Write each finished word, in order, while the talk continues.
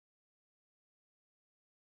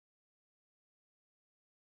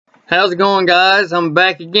How's it going, guys? I'm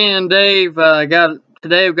back again, Dave.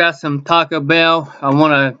 Today we've got some Taco Bell.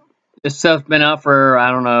 This stuff's been out for, I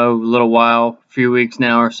don't know, a little while, a few weeks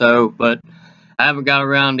now or so, but I haven't got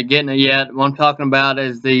around to getting it yet. What I'm talking about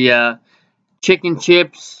is the chicken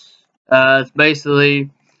chips. It's basically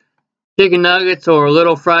chicken nuggets or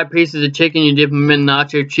little fried pieces of chicken. You dip them in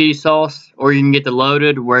nacho cheese sauce, or you can get the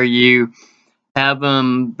loaded, where you have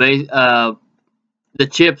the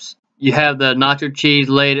chips. You have the nacho cheese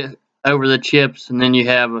laid over the chips, and then you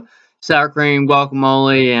have sour cream,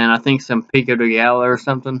 guacamole, and I think some pico de gallo or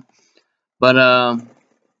something. But and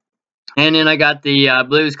then I got I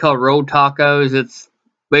believe it's called rolled tacos. It's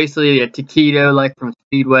basically a taquito like from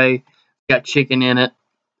Speedway. It's got chicken in it,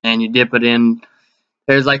 and you dip it in.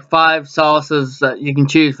 There's like 5 sauces that you can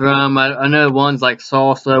choose from. I know one's like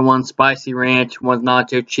salsa, one's spicy ranch, one's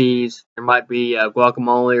nacho cheese. There might be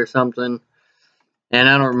guacamole or something. And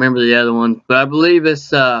I don't remember the other one, but I believe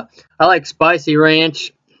it's I like spicy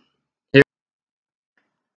ranch. Here,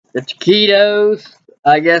 the taquitos.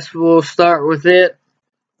 I guess we'll start with it.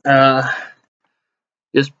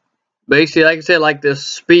 Just basically, like I said, like the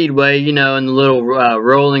Speedway, and the little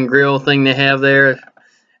rolling grill thing they have there.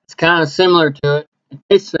 It's kind of similar to it. It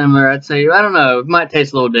tastes similar, I'd say. I don't know. It might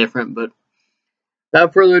taste a little different, but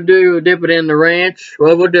without further ado, we'll dip it in the ranch.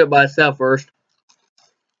 Well, we'll do it by itself first.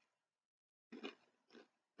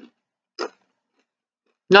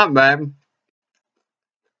 Not bad.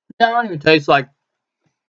 Yeah, it don't even taste like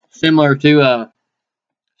similar to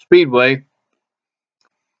Speedway.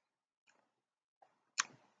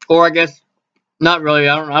 Or I guess not really.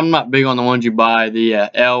 I'm not big on the ones you buy. The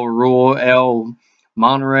El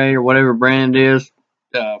Monterey or whatever brand it is.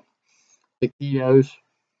 Taquitos.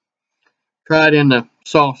 Try it in the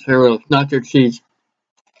sauce here with nacho cheese.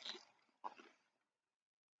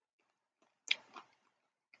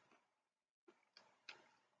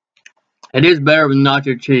 It is better with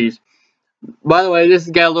nacho cheese. By the way, this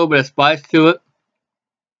has got a little bit of spice to it.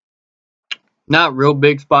 Not real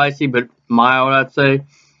big spicy, but mild, I'd say.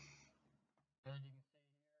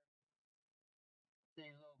 See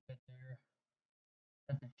a little bit there.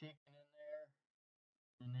 Got the chicken in there,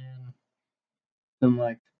 and then some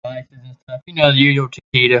like spices and stuff. The usual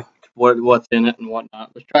taquito, what's in it and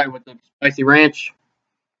whatnot. Let's try it with the spicy ranch.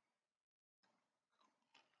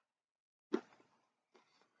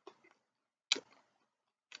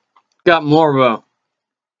 Got more of a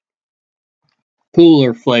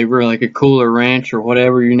cooler flavor, like a cooler ranch or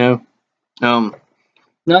whatever. Nacho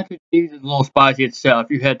cheese is a little spicy itself.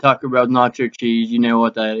 If you had Taco Bell nacho cheese, you know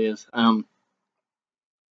what that is.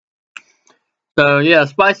 So yeah,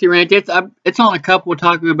 spicy ranch. It's on a couple of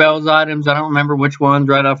Taco Bell's items. I don't remember which ones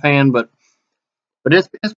right offhand, but it's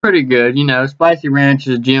pretty good. Spicy ranch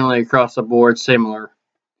is generally across the board similar.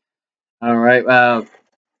 All right,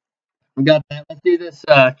 we got that. Let's do this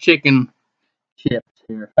chicken chips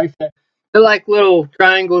here. Like I said, they're like little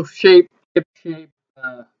triangle chip shape,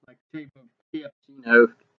 like shape of chips.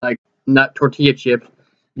 Like not tortilla chips.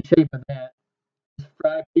 The shape of that. It's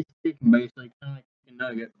fried piece of chicken, basically, kind of like chicken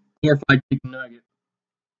nugget, or fried chicken nugget.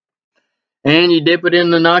 And you dip it in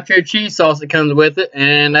the nacho cheese sauce that comes with it,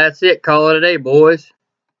 and that's it. Call it a day, boys.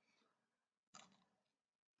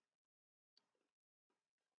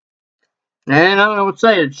 And I don't know what to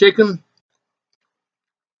say. The chicken,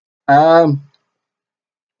 um,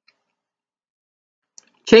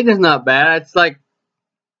 chicken's not bad. It's got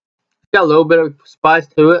a little bit of spice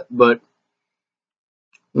to it, but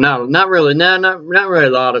no, not really. No, not really a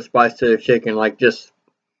lot of spice to the chicken. Like just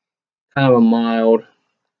kind of a mild.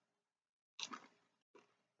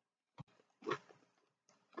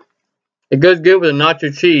 It goes good with the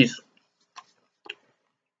nacho cheese.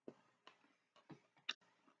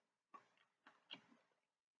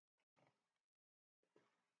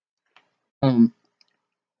 Um,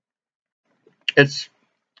 it's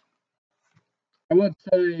I would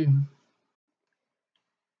say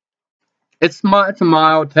it's a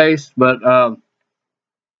mild taste, but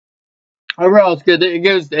overall it's good. I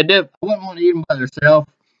wouldn't want to eat them by themselves.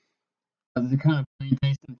 It's kind of plain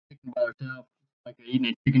tasting chicken by itself, like eating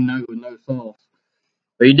a chicken nugget with no sauce.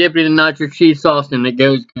 But you dip it in nacho cheese sauce, and it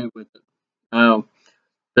goes good with it.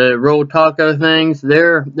 The rolled taco things,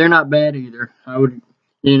 they're not bad either. I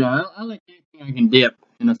like anything I can dip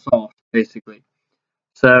in a sauce, basically.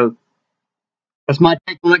 So that's my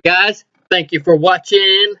take on it, guys. Thank you for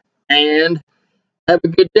watching, and have a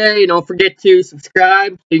good day. Don't forget to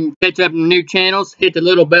subscribe. You can catch up on new channels. Hit the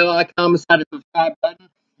little bell icon beside the subscribe button,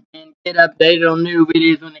 and get updated on new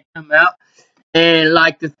videos when they come out. And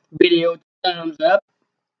like the video, thumbs up.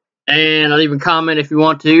 And I'll even comment if you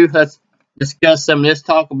want to. Let's discuss some of this,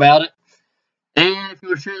 talk about it. And if you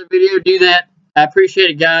want to share the video, do that. I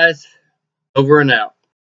appreciate it, guys. Over and out.